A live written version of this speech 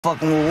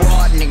Fucking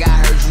raw, nigga,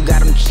 I heard you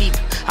got them cheap.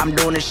 I'm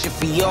doing this shit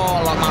for y'all,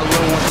 all my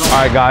little ones. All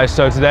right, guys,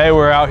 so today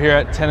we're out here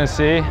at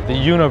Tennessee, the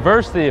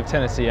University of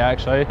Tennessee,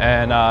 actually,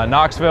 and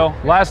Knoxville.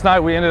 Last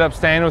night we ended up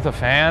staying with a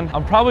fan.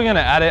 I'm probably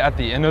gonna add it at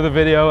the end of the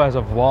video as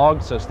a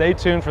vlog, so stay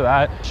tuned for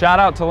that. Shout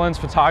out to Lens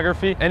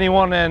Photography.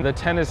 Anyone in the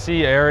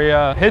Tennessee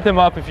area, hit them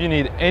up if you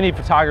need any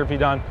photography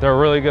done. They're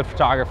really good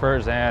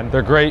photographers and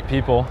they're great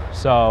people,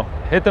 so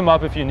hit them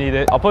up if you need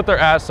it. I'll put their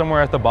ads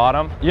somewhere at the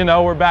bottom. You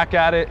know, we're back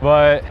at it,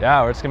 but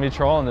yeah, we're just gonna be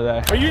trolling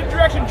today. Are you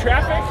directing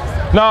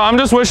traffic? No, I'm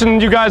just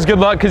wishing you guys good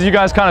luck because you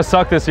guys kind of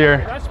suck this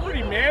year. That's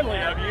pretty manly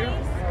of you.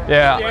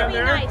 Yeah. Be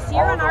nice.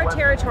 You're on our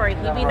territory.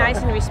 You be nice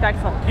and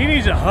respectful. He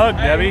needs a hug,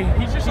 Debbie.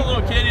 He's just a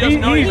little kid. He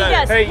doesn't know any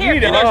better. Hey, you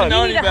need a hug.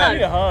 You need a hug. You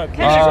need a hug. He's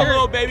just a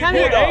little baby Come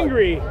bulldog. here.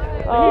 Angry.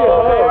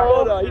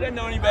 He doesn't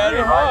know any better.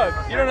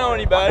 You don't know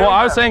any better. Well,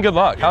 I was saying good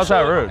luck. How's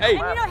that rude? Hey,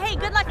 Hey,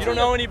 good luck to you. you don't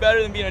know any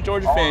better than being a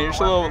Georgia fan. You're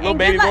just a little And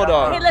baby good luck.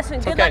 bulldog. Hey, listen,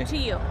 It's good okay. luck to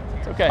you.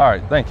 It's okay. All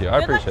right, thank you.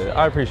 I Good luck appreciate to it. you.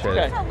 I appreciate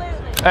it. Absolutely.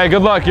 Hey,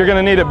 good luck. You're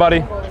gonna need it,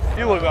 buddy.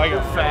 You look like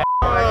a fat.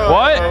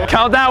 What?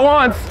 Count that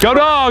once. Go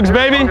Dogs,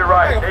 baby.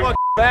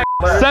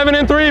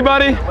 7-3,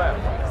 buddy.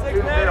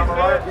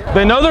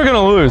 They know they're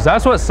gonna lose.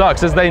 That's what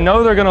sucks, is they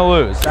know they're gonna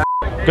lose.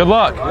 Good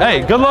luck.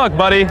 Hey, good luck,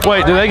 buddy.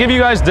 Wait, do they give you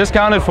guys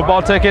discounted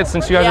football tickets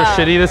since you guys are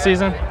shitty this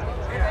season?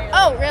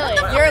 Oh, really?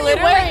 You're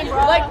literally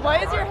like,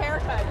 what is your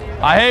haircut, dude?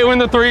 I hate when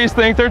the threes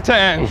think they're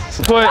 10s.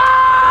 Put.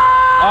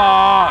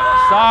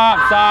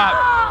 Stop.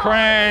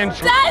 Cringe.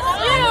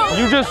 That's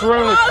you. You just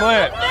ruined the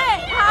clip.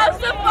 How's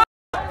the fit?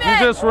 You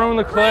just ruined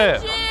the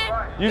clip.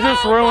 You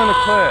just ruined the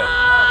clip.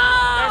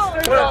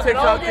 What up,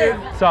 TikTok dude?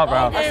 What's up,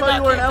 bro? I saw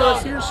you wearing an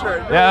LSU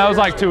shirt. Yeah, that was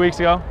like 2 weeks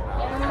ago.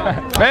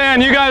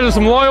 Man, you guys are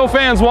some loyal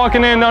fans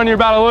walking in knowing you're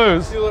about to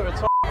lose. You look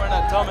retarded wearing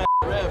that dumbass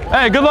rib.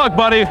 Hey, good luck,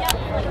 buddy.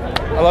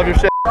 I love your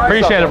shit.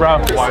 Appreciate it, bro.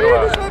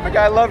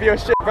 I love your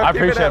shit, bro. I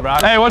appreciate it, bro.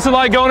 Hey, what's it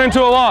like going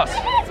into a loss?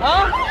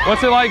 Huh?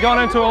 What't it like going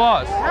into a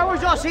loss? How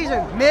was your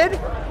season? Mid?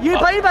 You didn't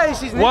play anybody this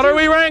season. What are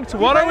we ranked?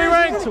 What are we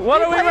ranked?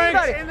 What are we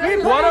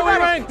ranked? What are we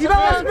ranked? You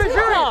about lost to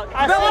Missouri. You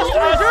about lost to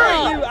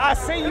Missouri. I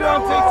see you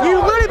on TikTok. You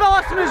literally about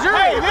lost to Missouri.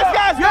 Hey, this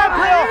guy's you not haven't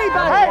played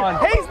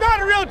anybody. Hey, he's not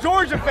a real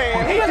Georgia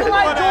fan. He doesn't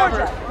like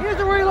Georgia. He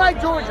doesn't really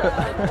like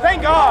Georgia.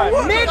 Thank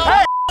God. Mid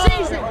Hey,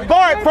 season.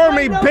 Bart for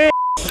me, bitch.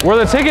 Were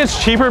the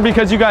tickets cheaper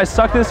because you guys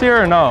suck this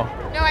year or no?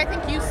 No, I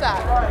think you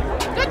suck.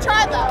 Good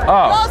try though.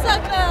 Oh. You all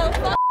suck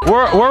though.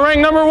 We're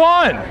ranked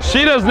 #1.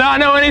 She does not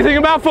know anything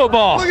about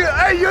football.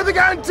 Hey, you're the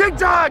guy on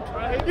TikTok.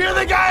 You're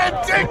the guy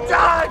on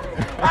TikTok.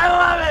 I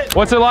love it.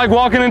 What's it like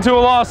walking into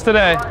a loss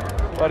today?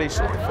 Buddy,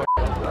 shut the fuck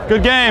up.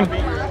 Good game.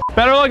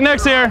 Better luck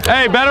next year.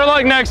 Hey, better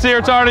luck next year.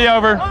 It's already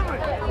over.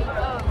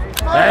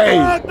 Hey.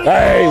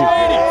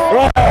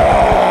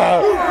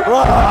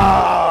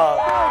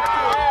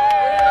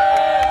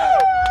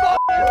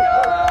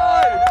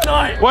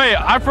 Wait,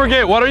 I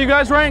forget. What are you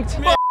guys ranked?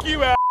 Fuck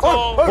you,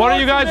 asshole. What are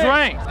you guys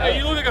ranked? Hey,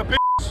 you look like a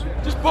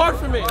bitch. Just bark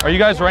for me. Are you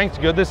guys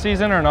ranked good this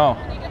season or no?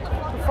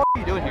 What are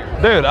you doing here?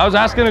 Dude, I was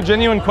asking a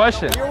genuine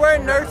question. You're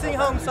wearing nursing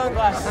home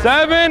sunglasses.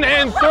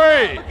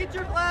 7-3. Get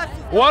your glasses.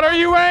 What are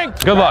you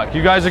ranked? Good luck.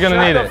 You guys are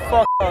gonna need it.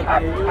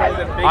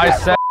 I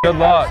said good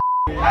luck.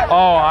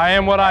 Oh, I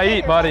am what I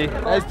eat, buddy.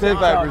 Nice pit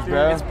vipers,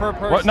 bro.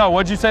 What? No,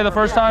 what'd you say the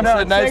first time? I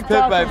said nice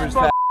pit vipers,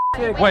 fat.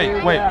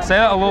 Wait. Say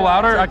that a little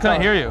louder. I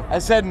couldn't hear you. I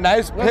said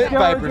nice pit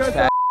vipers,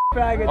 fat.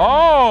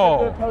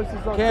 Oh,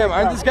 Cam,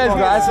 aren't these guys'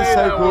 glasses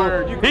so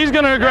cool? he's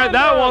gonna regret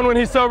that one when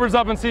he sobers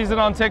up and sees it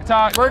on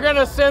TikTok. We're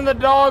gonna send the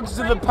dogs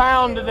to the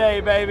pound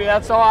today, baby.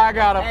 That's all I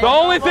gotta. The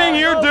only thing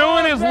you're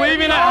doing is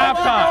leaving at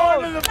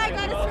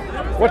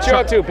halftime. What you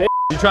up to, bitch?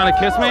 You trying to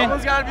kiss me?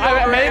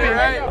 Maybe.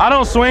 I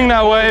don't swing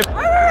that way.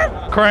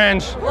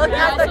 Cringe. Look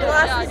at the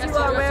glasses you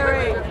are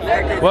wearing.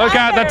 Look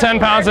at the 10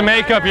 pounds of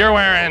makeup you're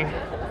wearing.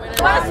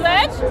 Want to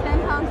switch?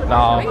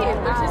 No,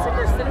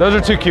 those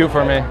are too cute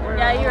for me.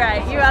 Yeah, you're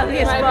right. You're ugly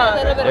as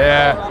fuck.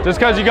 Yeah, just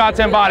because you got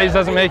 10 bodies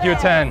doesn't make you a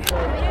 10.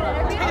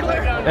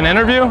 An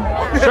interview?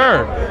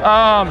 Sure.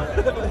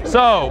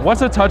 So,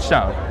 what's a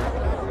touchdown?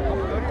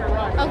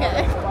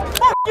 Okay.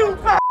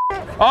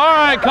 All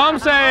right, come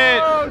say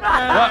it.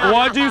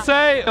 What'd you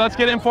say? Let's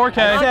get it in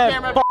 4K.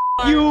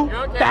 You.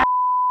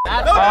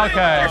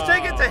 Okay. You're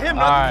saying it to him,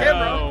 All not right. the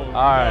camera.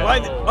 All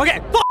right. Okay.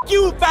 Fuck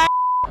you, fat.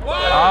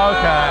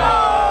 Okay.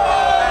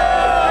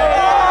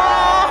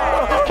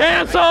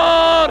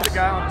 Canceled. The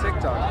guy on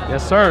TikTok.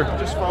 Yes, sir.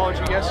 Just followed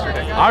you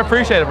yesterday. I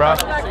appreciate it, bro.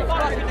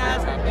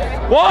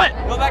 What?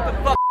 Go back to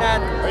fuck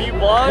dad. Are you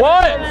blind?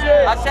 What?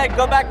 I said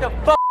go back to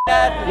fuck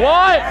dad.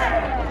 What?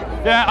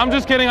 Yeah, I'm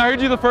just kidding. I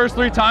heard you the first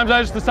 3 times.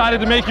 I just decided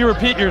to make you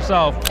repeat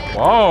yourself.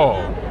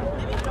 Whoa.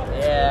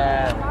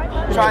 Yeah.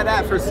 Try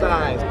that for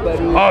size,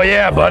 buddy. Oh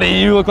yeah, buddy.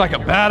 You look like a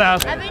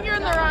badass. I think you're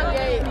in the wrong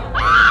gate.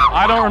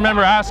 I don't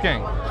remember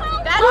asking.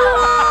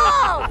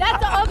 That's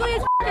the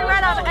ugliest fucking red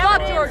sign of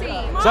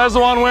evidence. Says the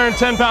one wearing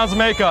 10 pounds of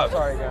makeup.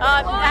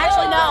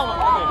 Actually,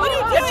 no. What are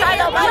you doing? You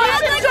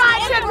should try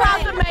 10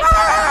 pounds of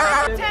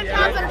makeup. 10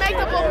 pounds of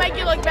makeup will make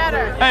you look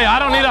better. Hey, I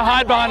don't need to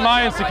hide behind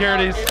my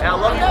insecurities. Hey, I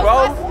love you,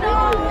 bro.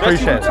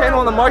 Appreciate it. 10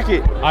 on the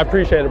market. I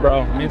appreciate it,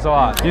 bro. It means a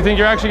lot. Do you think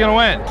you're actually gonna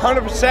win?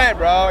 100%,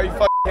 bro. Are you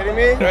kidding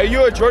me? Are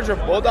you a Georgia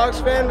Bulldogs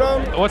fan,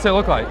 bro? What's it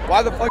look like?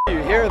 Why the fuck are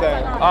you here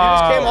then? You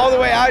just came all the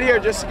way out here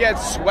just to get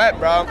sweat,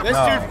 bro. This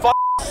dude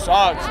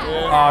sucks, dude.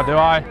 Oh, do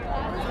I?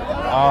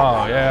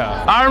 Oh,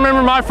 yeah. I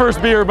remember my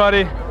first beer,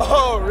 buddy.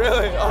 Oh,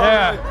 really? Oh,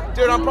 yeah. Really?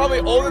 Dude, I'm probably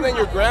older than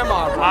your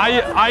grandma, bro.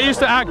 I used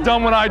to act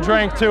dumb when I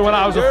drank, too, when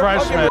I was a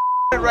freshman.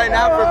 Right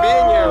now for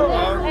being here,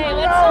 bro. Hey,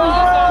 let's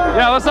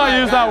Yeah, let's not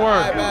use that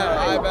word.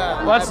 I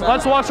bet.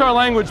 Let's watch our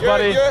language,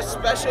 buddy. You're a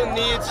special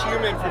needs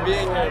human for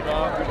being here,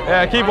 bro.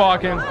 Yeah, keep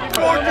walking.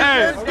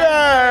 Hey,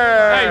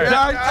 hey,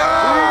 Dugg.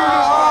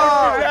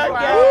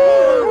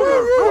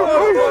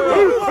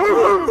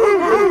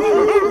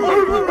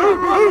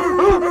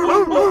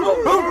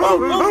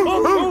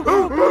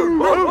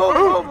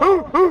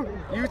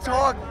 You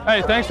talk.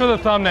 Hey, thanks for the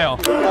thumbnail.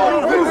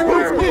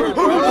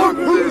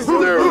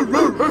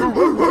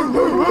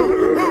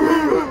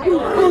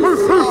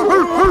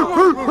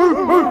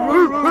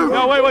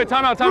 No, wait,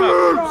 time out.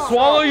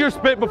 Swallow your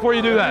spit before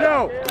you do that.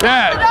 No.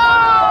 Yeah.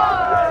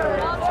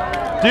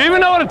 No! Do you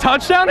even know what a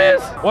touchdown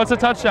is? What's a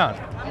touchdown?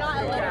 I'm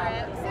not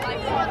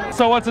illiterate.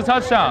 So what's a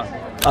touchdown?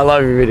 I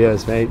love your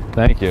videos, mate.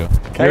 Thank you.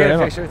 Can I get a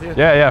picture with you?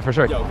 Yeah, for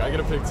sure. Yo, can I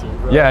get a picture,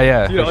 bro?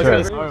 Yeah, for sure. All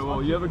right,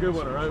 well, you have a good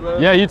one, all right,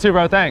 man? Yeah, you too,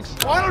 bro. Thanks.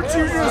 Why don't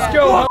you just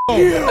go home?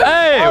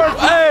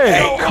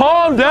 Hey,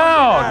 calm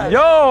down.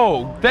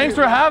 Yo, thanks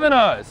for having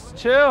us.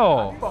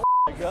 Chill.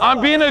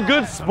 I'm being a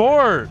good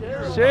sport.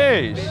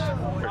 Sheesh.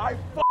 I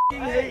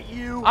fucking hate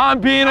you. I'm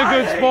being a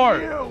good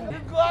sport. Your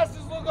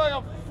glasses look like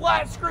a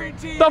flat screen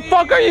TV. The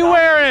fuck are you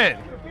wearing?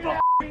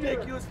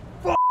 Ridiculous.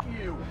 Fuck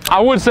you. I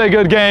would say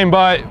good game,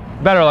 but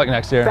better luck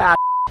next year.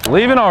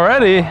 Leaving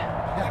already?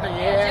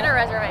 dinner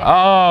reservation.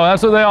 Oh,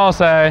 that's what they all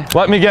say.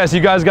 Let me guess,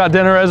 you guys got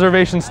dinner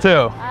reservations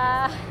too?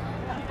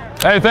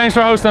 Hey, thanks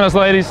for hosting us,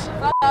 ladies.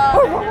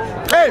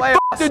 Hey, f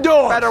the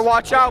dogs. Better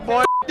watch out,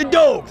 boy. The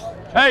dogs.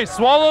 Hey,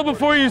 swallow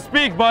before you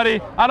speak,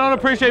 buddy. I don't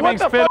appreciate being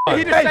spit on.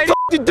 Hey, f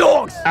the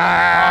dogs. Hey,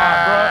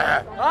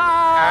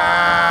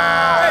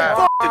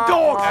 f the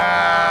dogs.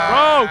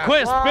 Bro,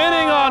 quit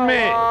spitting on me.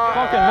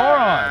 Fucking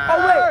moron.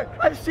 Oh, wait.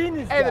 I've seen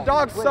this. Hey, the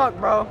dogs suck,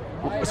 bro.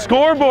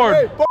 Scoreboard.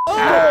 Who is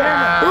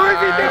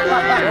he thinking he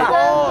is?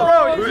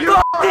 Bro, you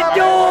f the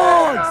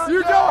dogs.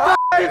 You don't f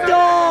the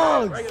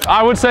dogs.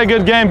 I would say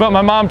good game, but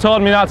my mom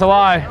told me not to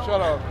lie.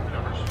 Shut up.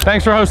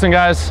 Thanks for hosting,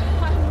 guys.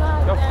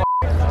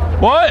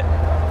 What?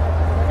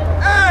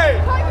 Hey.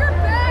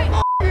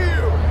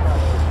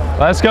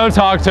 Let's go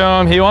talk to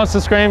him. He wants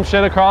to scream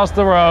shit across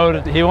the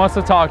road. He wants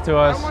to talk to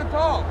us. I want to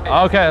talk.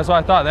 Okay, that's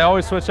what I thought. They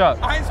always switch up.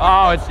 I ain't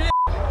Oh, switching shit.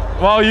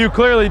 well, you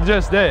clearly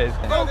just did.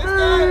 Bro, this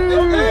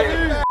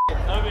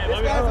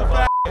guy's a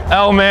fat.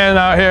 L man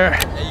out here.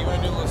 Hey, you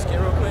want to do a little skit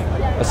real quick?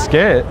 A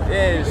skit?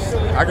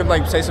 Yeah, I could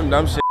like say some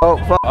dumb shit. Oh,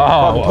 fuck.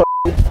 Oh,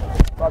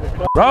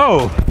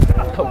 bro.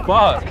 The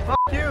fuck?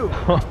 Fuck you.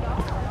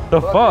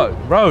 The fuck?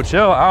 Bro,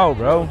 chill out,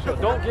 bro.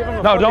 Don't give him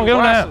a No, don't give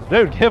him glasses. that.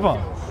 Dude, give him.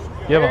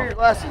 Give him.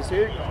 Glasses,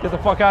 here. Get the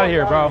fuck out of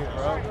here, bro.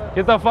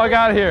 Get the fuck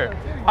out of here.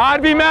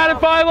 I'd be mad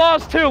if I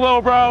lost too,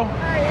 little bro. All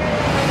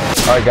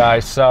right,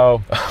 guys,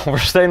 so we're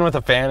staying with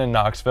a fan in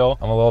Knoxville.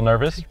 I'm a little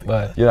nervous,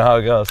 but you know how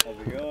it goes.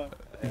 How's it going?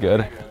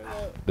 Good.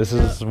 This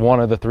is one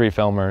of the 3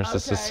 filmers.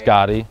 This is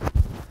Scotty. I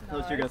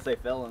thought you were gonna say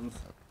felons.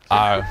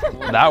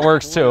 That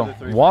works too.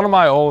 One of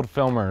my old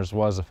filmers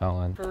was a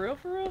felon. For real,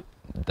 for real?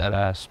 Dead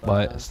ass,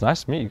 but it's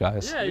nice to meet you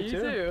guys. Yeah, you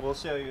too. We'll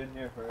show you in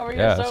here first.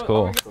 Yeah, it's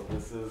cool. So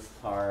this is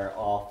our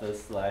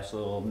office /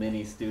 little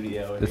mini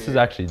studio. This is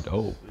actually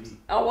dope.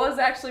 I was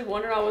actually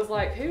wondering, I was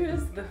like, who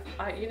is the,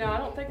 you know, I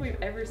don't think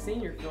we've ever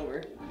seen your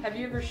filmer. Have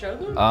you ever showed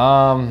them?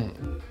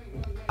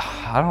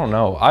 I don't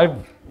know.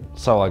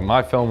 So like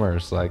my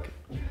filmers, like,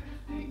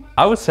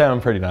 I would say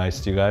I'm pretty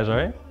nice to you guys,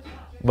 right?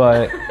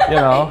 But, you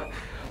know,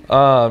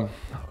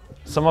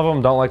 some of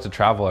them don't like to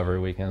travel every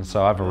weekend,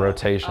 so I have a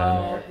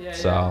rotation.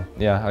 So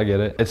yeah, I get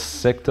it. It's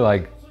sick to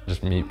like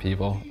just meet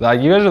people. Like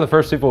you guys are the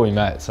first people we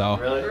met, so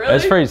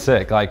it's pretty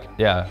sick. Like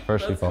yeah,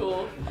 first That's people.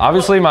 Cool.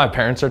 Obviously my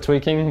parents are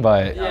tweaking,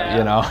 but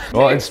you know.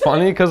 Well, it's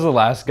funny because the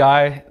last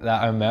guy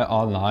that I met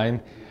online,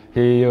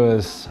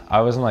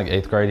 I was in like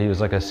 8th grade. He was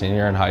like a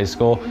senior in high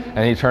school,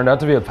 and he turned out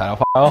to be a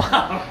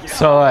pedophile.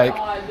 So like,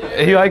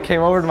 he like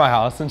came over to my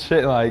house and shit.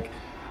 And, like,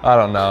 I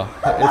don't know.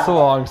 It's a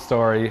long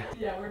story.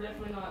 Yeah, we're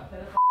definitely not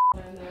pedophiles.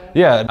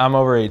 Yeah, I'm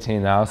over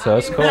 18 now, so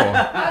it's cool.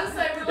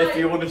 If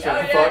you want to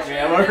shut the fuck me,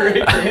 I'm over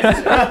 18.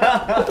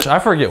 I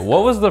forget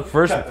what was the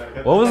first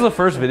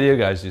video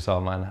guys you saw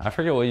of mine? I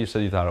forget what you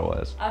said you thought it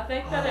was. I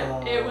think that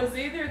it was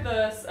either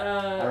the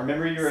I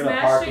remember you were in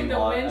a parking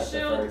lot at the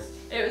first.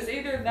 It was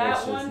either that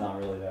It's one not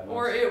really that much.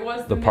 or it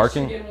was the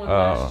parking? Michigan one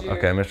last year.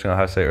 Okay, Michigan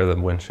Ohio State or the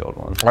windshield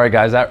one. All right,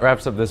 guys, that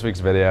wraps up this week's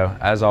video.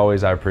 As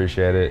always, I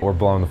appreciate it. We're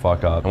blowing the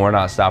fuck up, and we're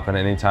not stopping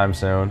anytime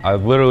soon. I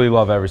literally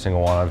love every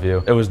single one of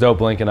you. It was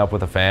dope linking up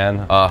with a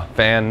fan.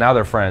 Now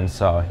they're friends,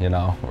 so, you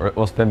know,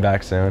 we'll spin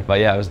back soon.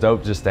 But yeah, it was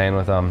dope just staying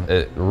with them.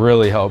 It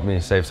really helped me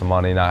save some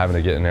money, not having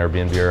to get an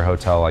Airbnb or a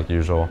hotel like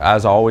usual.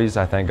 As always,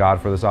 I thank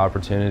God for this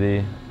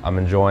opportunity. I'm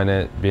enjoying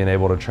it, being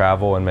able to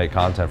travel and make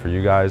content for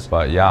you guys.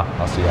 But yeah,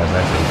 I'll see you guys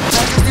next week.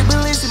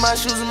 My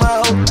shoes and my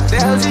hoe.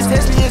 That hoe just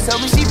text me and tell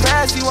me she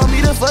proud. She want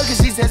me to fuck and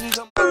she text me.